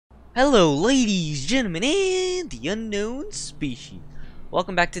Hello, ladies, gentlemen, and the unknown species.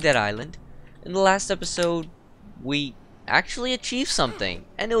 Welcome back to Dead Island. In the last episode, we actually achieved something,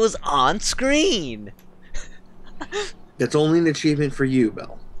 and it was on screen. That's only an achievement for you,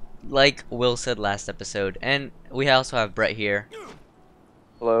 Belle. Like Will said last episode, and we also have Brett here.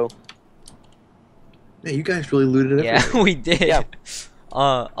 Hello. Yeah, you guys really looted Yeah, everything. we did. Yeah.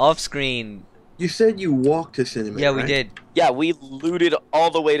 Off screen. You said you walked to Cinnamon, Yeah, we right? did. Yeah, we looted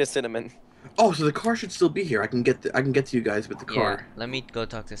all the way to Cinnamon. Oh, so the car should still be here. I can get to you guys with the Yeah. car. Let me go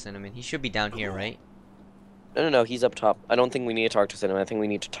talk to Cinnamon. He should be down here, right? No, he's up top. I don't think we need to talk to Cinnamon. I think we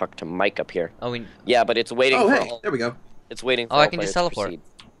need to talk to Mike up here. Oh, we. Yeah, but it's waiting Oh, for hey, all, there we go. it's waiting for Oh, all I can just players to teleport.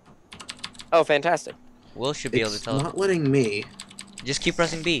 proceed. Oh, fantastic. Will should be able to It's tell. not letting me. Just keep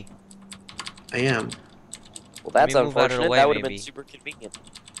pressing B. I am. Well, that's Let me move out of the unfortunate. way, That would have maybe. been super convenient.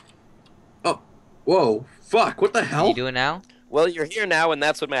 Whoa, fuck! What the Can hell? you do it now? Well, you're here now, and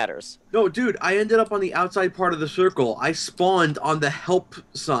that's what matters. No, dude, I ended up on the outside part of the circle. I spawned on the help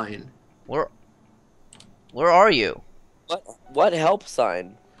sign. Where are you? What help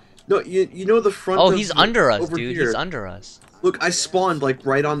sign? No, you know the front. Oh, of he's the- under us, over dude. Here. He's under us. Look, I spawned like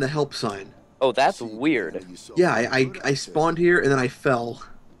right on the help sign. Oh, that's weird. Yeah, I spawned here and then I fell.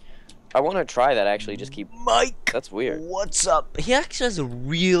 I want to try that, actually. Just keep... Mike, That's weird. what's up? He actually has a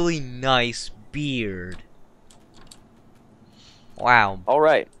really nice beard. Wow. All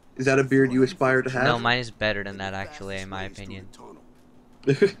right. Is that a beard you aspire to have? No, mine is better than that, actually, in my opinion.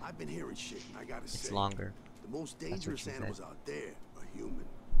 I've been hearing shit, and I gotta It's say, longer. the most what dangerous you said. animals out there are human.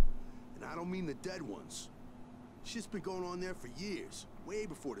 And I don't mean the dead ones. Shit's been going on there for years, way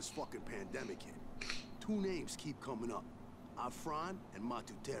before this fucking pandemic hit. Two names keep coming up, Afran and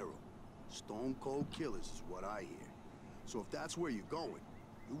Matutero. Stone cold killers is what I hear. So if that's where you're going,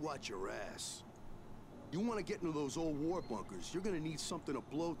 you watch your ass. You want to get into those old war bunkers, you're gonna need something to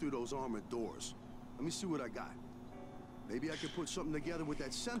blow through those armored doors. Let me see what I got. Maybe I could put something together with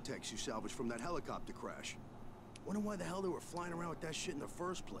that Semtex you salvaged from that helicopter crash. Wonder why the hell they were flying around with that shit in the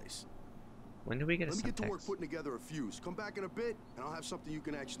first place. When did we get a Let me get to work syntax? putting together a fuse. Come back in a bit, and I'll have something you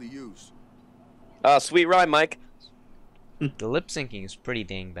can actually use. Sweet rhyme, Mike. The lip syncing is pretty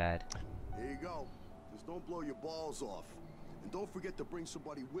dang bad. Here you go. Just don't blow your balls off. And don't forget to bring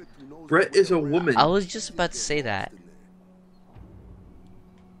somebody with who knows. Brett the way is a around. woman. I was just about to say that.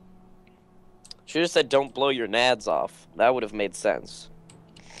 Should have said don't blow your nads off. That would have made sense.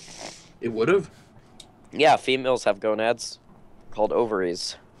 It would have. Yeah, females have gonads called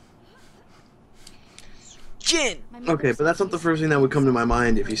ovaries. Jin! Okay, but that's not the first thing that would come to my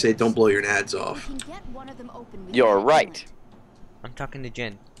mind if you say don't blow your nads off. You're right. I'm talking to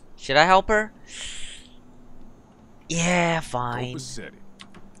Jin. Should I help her? Yeah, fine.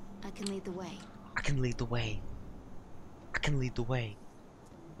 I can lead the way. I can lead the way. I can lead the way.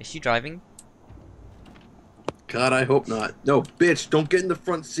 Is she driving? God, I hope not. No, bitch, don't get in the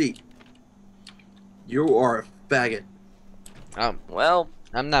front seat. You are a faggot. Well,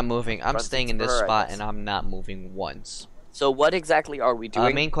 I'm not moving. I'm Front staying seat's in for this her, I spot guess. and I'm not moving once. so what exactly are we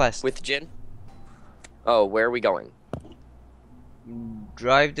doing Main quest. with Jin? Oh, where are we going?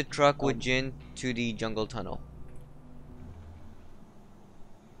 Drive the truck with Jin to the jungle tunnel.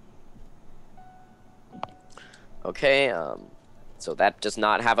 Okay, so that does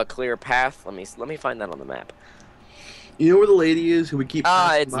not have a clear path. Let me find that on the map. You know where the lady is who we keep Ah,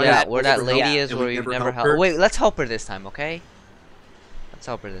 passing it's by? Yeah, that- where We that never lady help- is and where we we've never never help helped. her? Wait, let's help her this time, okay? Let's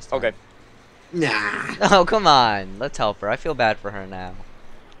help her this time. Okay. Nah. Oh, come on. Let's help her. I feel bad for her now.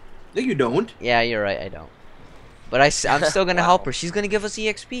 No, you don't. Yeah, you're right. I don't. But I'm still gonna Wow. help her. She's gonna give us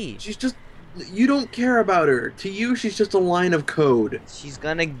EXP. She's just... You don't care about her. To you, she's just a line of code. She's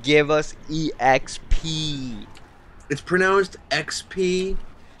gonna give us EXP. It's pronounced XP,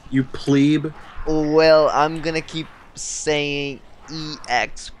 you plebe. Well, I'm gonna keep saying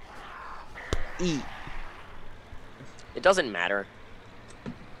EXP. It doesn't matter.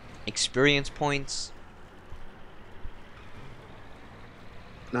 Experience points.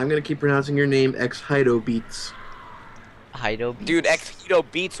 And I'm gonna keep pronouncing your name xHitoBitez. xHitoBitez. Dude,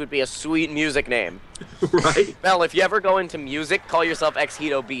 xHitoBitez would be a sweet music name. Right? Mel, if you ever go into music, call yourself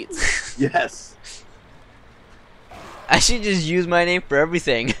xHitoBitez. Yes. I should just use my name for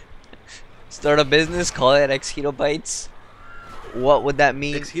everything. Start a business, call it xHitoBitez. What would that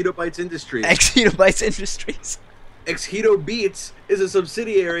mean? xHitoBitez Industries. xHitoBitez Industries. xHitoBitez is a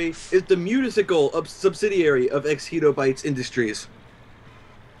subsidiary, is the musical subsidiary of xHitoBitez Industries.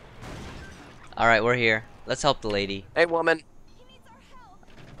 Alright, we're here. Let's help the lady. Hey, woman.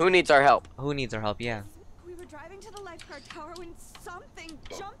 Who needs our help? Who needs our help? Yeah. We were driving to the lifeguard tower when something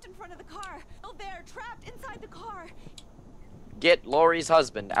jumped in front of the car. Oh, there, trapped inside the car. Get Lori's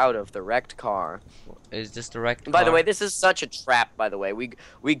husband out of the wrecked car. Is this the wrecked car? By the way, this is such a trap. By the way,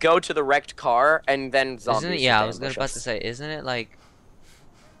 we go to the wrecked car and then zombies. Isn't it? Yeah, I just was ambush about us. to say, isn't it like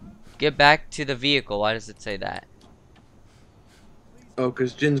get back to the vehicle? Why does it say that? Oh,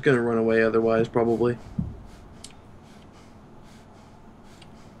 because Jin's gonna run away otherwise, probably.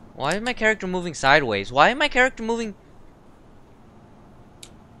 Why is my character moving sideways? Why is my character moving?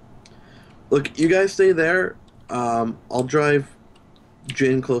 Look, you guys stay there. I'll drive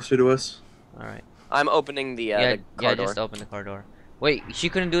Jin closer to us. All right. I'm opening the Yeah, car door. just open the car door. Wait, she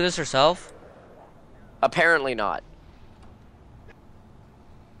couldn't do this herself? Apparently not.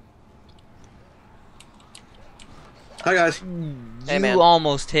 Hi, guys. Hey, You man.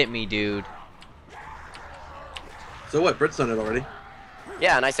 almost hit me, dude. So what? Britt's done it already.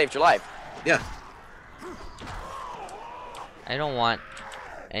 Yeah, and I saved your life. Yeah. I don't want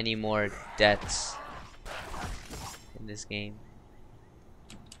any more deaths in this game.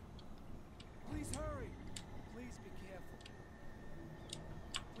 Please hurry. Please be careful.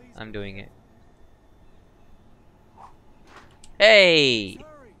 Please I'm doing it. Hey!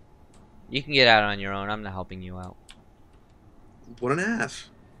 hurry. You can get out on your own. I'm not helping you out. What an ass.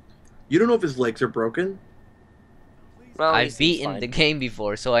 You don't know if his legs are broken? Well, I've beaten the game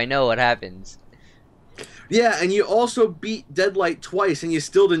before, so I know what happens. Yeah, and you also beat Deadlight twice, and you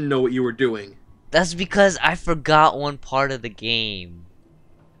still didn't know what you were doing. That's because I forgot one part of the game.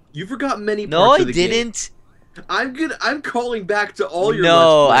 You forgot many No, parts I of the game. didn't. I'm calling back to all your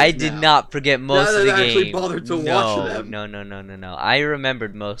No, Let's Plays I did now. not forget most Now of that the I actually game. bothered to no, watch them. No. I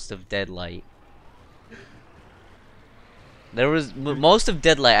remembered most of Deadlight. There was most of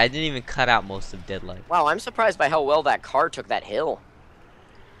Deadlight. I didn't even cut out most of Deadlight. Wow, I'm surprised by how well that car took that hill.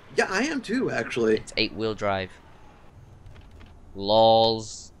 Yeah, I am too, actually. It's 8-wheel drive.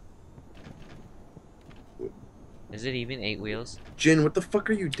 Lols. Is it even 8 wheels? Jin, what the fuck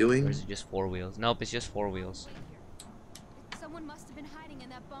are you Or doing? is it just 4 wheels? Nope, it's just 4 wheels. Someone must have been hiding in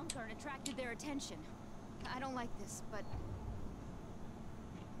that bunker and attracted their attention. I don't like this, but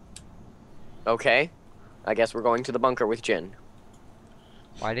Okay. I guess we're going to the bunker with Jin.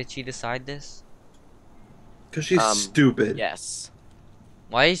 Why did she decide this? Because she's stupid. Yes.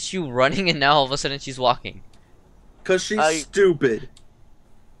 Why is she running and now all of a sudden she's walking? Because she's stupid.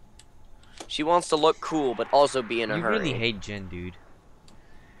 She wants to look cool, but also be in a You hurry. really hate Jen, dude.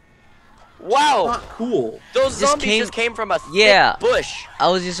 Wow! Not cool. Those Just zombies just came from a Yeah. thick bush. I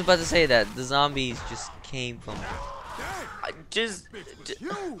was just about to say that. The zombies just came from...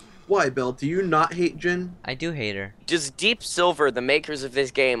 Why, Belle? Do you not hate Jin? I do hate her. Does Deep Silver, the makers of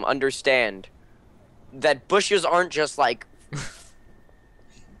this game, understand that bushes aren't just like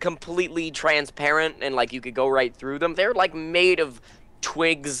completely transparent and like you could go right through them? They're like made of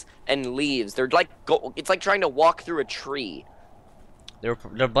twigs and leaves. They're like it's like trying to walk through a tree. Their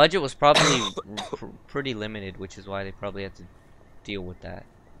budget was probably pretty limited, which is why they probably had to deal with that.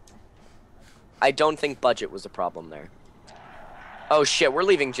 I don't think budget was a problem there. Oh shit, we're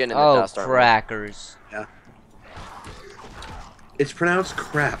leaving Jin in the Oh, dust, aren't we? crackers. Yeah. It's pronounced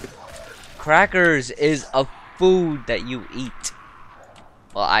crap. Crackers is a food that you eat.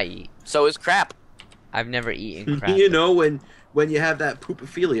 Well, I eat. So is crap. I've never eaten crap. You know, when you have that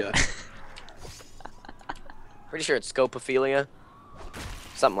poopophilia. Pretty sure it's scopophilia.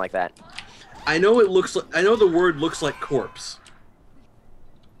 Something like that. I know it looks like. I know the word looks like corpse.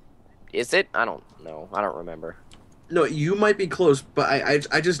 Is it? I don't know. I don't remember. No, you might be close, but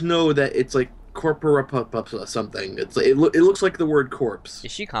I just know that it's like corpora something. It's like, it looks like the word corpse.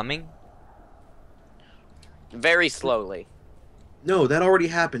 Is she coming? Very slowly. No, that already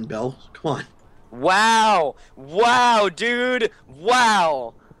happened, Belle. Come on. Wow! Wow, dude!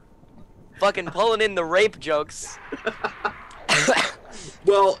 Wow! Fucking pulling in the rape jokes.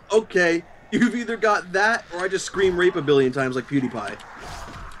 Well, okay. You've either got that, or I just scream rape a billion times like PewDiePie.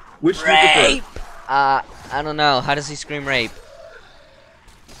 Which do you prefer? Rape! I don't know. How does he scream rape?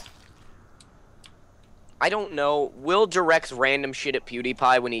 I don't know. Will directs random shit at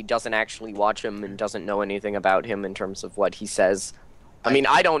PewDiePie when he doesn't actually watch him and doesn't know anything about him in terms of what he says. I mean,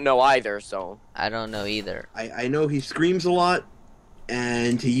 I don't know either, so... I don't know either. I know he screams a lot,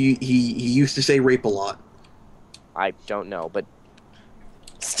 and he used to say rape a lot. I don't know, but...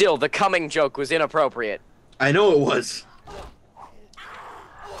 Still, the coming joke was inappropriate. I know it was.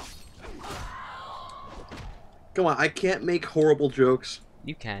 Come on, I can't make horrible jokes.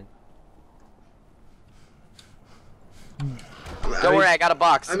 You can. Don't worry, I got a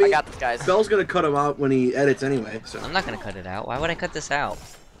box. I, I mean, got this, guys. Belle's gonna cut him out when he edits anyway, so... I'm not gonna cut it out. Why would I cut this out?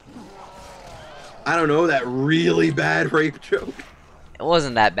 I don't know, that really bad rape joke. It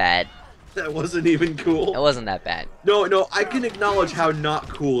wasn't that bad. That wasn't even cool. It wasn't that bad. No, I can acknowledge how not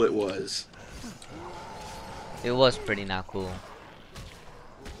cool it was. It was pretty not cool.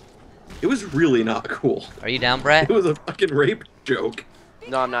 It was really not cool. Are you down, Brett? It was a fucking rape joke.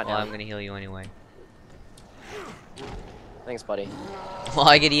 No, I'm not Well, down. I'm gonna heal you anyway. Thanks, buddy. Well,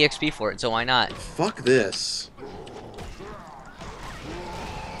 I get EXP for it, so why not? Fuck this.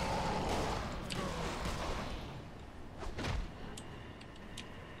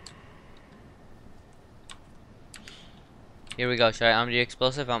 Here we go. Should I arm the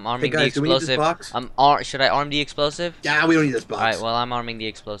explosive? I'm arming guys, the do we need this explosive. box? Should I arm the explosive? Yeah, we don't need this box. Alright, well, I'm arming the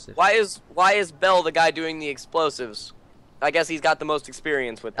explosive. Why is Bell the guy doing the explosives? I guess he's got the most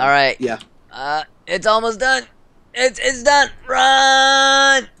experience with them. Alright. Yeah. It's almost done. It's done.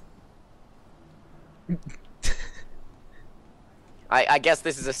 Run! I guess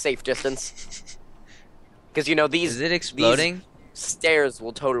this is a safe distance. Because, you know, these... Is it exploding? These stairs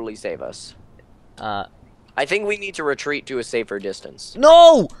will totally save us. I think we need to retreat to a safer distance.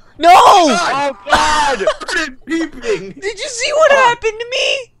 No! No! Oh, God! Peeping. Did you see what happened to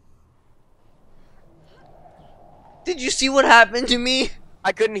me? Did you see what happened to me?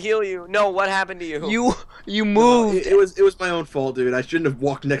 I couldn't heal you. No, what happened to you? You No, moved. it was my own fault, dude. I shouldn't have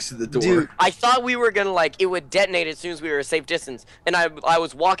walked next to the door. Dude. I thought we were gonna, like, it would detonate as soon as we were a safe distance. And I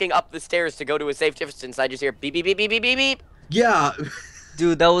was walking up the stairs to go to a safe distance. I just hear beep, beep, beep, beep, beep, beep, beep. Yeah.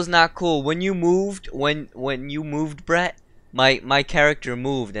 Dude, that was not cool. When you moved, when you moved, Brett, my character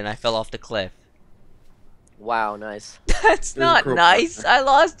moved and I fell off the cliff. Wow, nice. That's There's a not crowbar. nice. I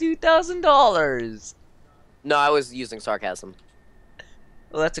lost $2,000. No, I was using sarcasm.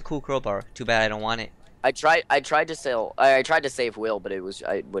 Well, that's a cool crowbar. Too bad I don't want it. I tried to save Will, but it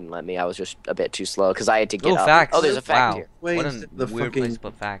wouldn't let me. I was just a bit too slow because I had to get Oh, up. facts. Oh, there's a fact Wow. here. Wait, What is a it the weird fucking place to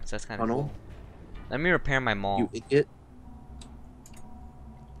put facts. That's kind of tunnel? cool. Let me repair my mall. You idiot.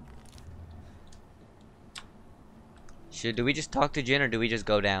 Do we just talk to Jin or do we just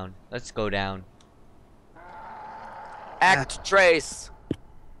go down? Let's go down. Act Trace.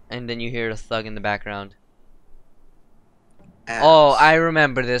 And then you hear a thug in the background. Ass. Oh, I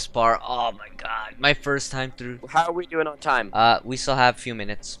remember this part. Oh my god. My first time through. How are we doing on time? We still have a few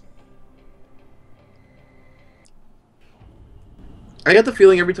minutes. I got the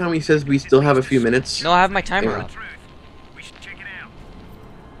feeling every time he says we still have a few minutes. No, I have my timer Yeah. up. We should check it out.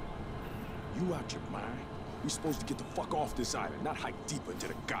 You out your mind? We supposed to get the fuck off this island, not hike deeper into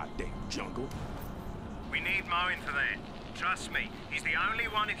the goddamn jungle. We need Moen for that. Trust me, he's the only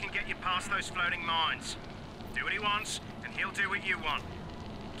one who can get you past those floating mines. Do what he wants, and he'll do what you want.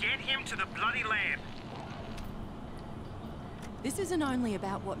 Get him to the bloody lab. This isn't only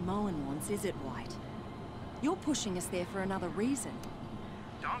about what Moen wants, is it, White? You're pushing us there for another reason.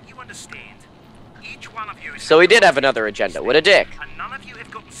 Don't you understand? Each one of you is... So he did have another agenda. What a dick. And none of you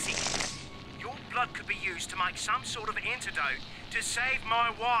have gotten sick. Your blood could be used to make some sort of antidote to save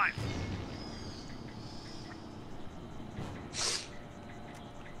my wife.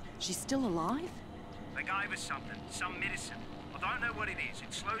 She's still alive? They gave us something, some medicine. I don't know what it is.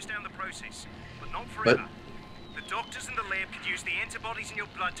 It slows down the process, but not forever. The doctors in the lab could use the antibodies in your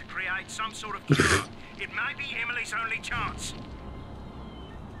blood to create some sort of cure. It may be Emily's only chance.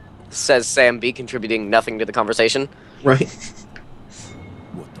 Says Sam B, contributing nothing to the conversation. Right.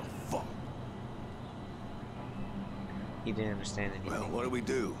 What the fuck? He didn't understand anything. Well, what do we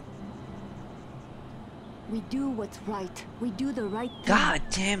do? We do what's right. We do the right thing. God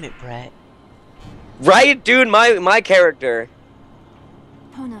damn it, Brett. Right, dude? My character.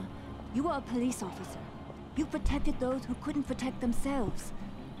 Pona, you are a police officer. You protected those who couldn't protect themselves.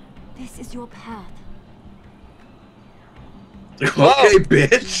 This is your path. Okay,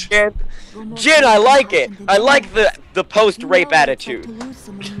 bitch. Jin, You're more Jin, I like it. than I you like know. the post-rape You know what it's like attitude. to lose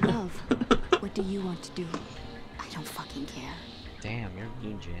someone you love. What do you want to do? I don't fucking care. Damn, you're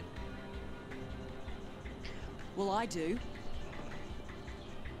mean, Jin. Well, I do.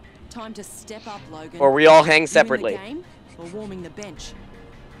 Time to step up, Logan. Or we all hang You in the separately. game or warming the bench?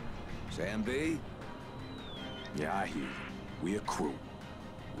 Sam B? Yeah, I hear you. We a crew.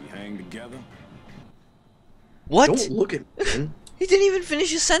 We hang together. What? Don't look at me. He didn't even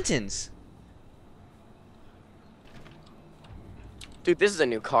finish his sentence. Dude, this is a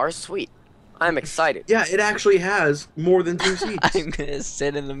new car. Sweet. I'm excited. Yeah, it actually has more than 2 seats. I'm gonna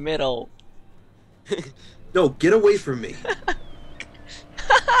sit in the middle. No, get away from me.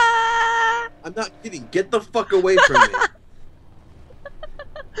 I'm not kidding. Get the fuck away from me.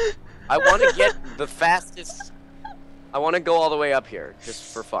 I want to get the fastest... I want to go all the way up here,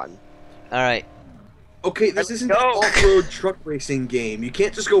 just for fun. Alright. Okay, this Let's isn't an go. off-road truck racing game. You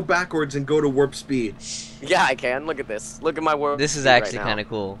can't just go backwards and go to warp speed. Yeah, I can. Look at this. Look at my world. This is right actually now. kind of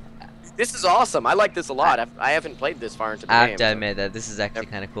cool. This is awesome. I like this a lot. I haven't played this far into the I game. have to so- admit that this is actually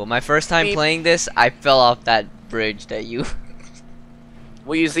kind of cool. My first time Me- playing this, I fell off that bridge that you...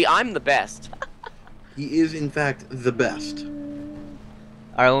 Well, you see, I'm the best. He is, in fact, the best.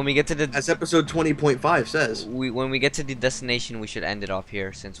 Alright, when we get to the... As episode 20.5 says. when we get to the destination, we should end it off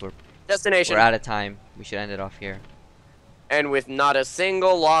here, since we're Destination. out of time. We should end it off here. And with not a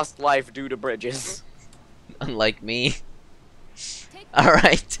single lost life due to bridges. Unlike me.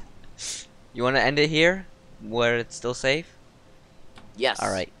 Alright. You want to end it here? Where it's still safe? Yes.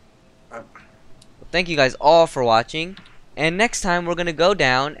 Alright. Well, thank you guys all for watching. And next time we're gonna go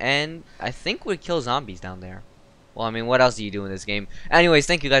down and I think we'll kill zombies down there. Well, I mean, what else do you do in this game? Anyways,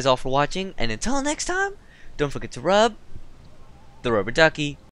 thank you guys all for watching. And until next time, don't forget to rub the rubber ducky.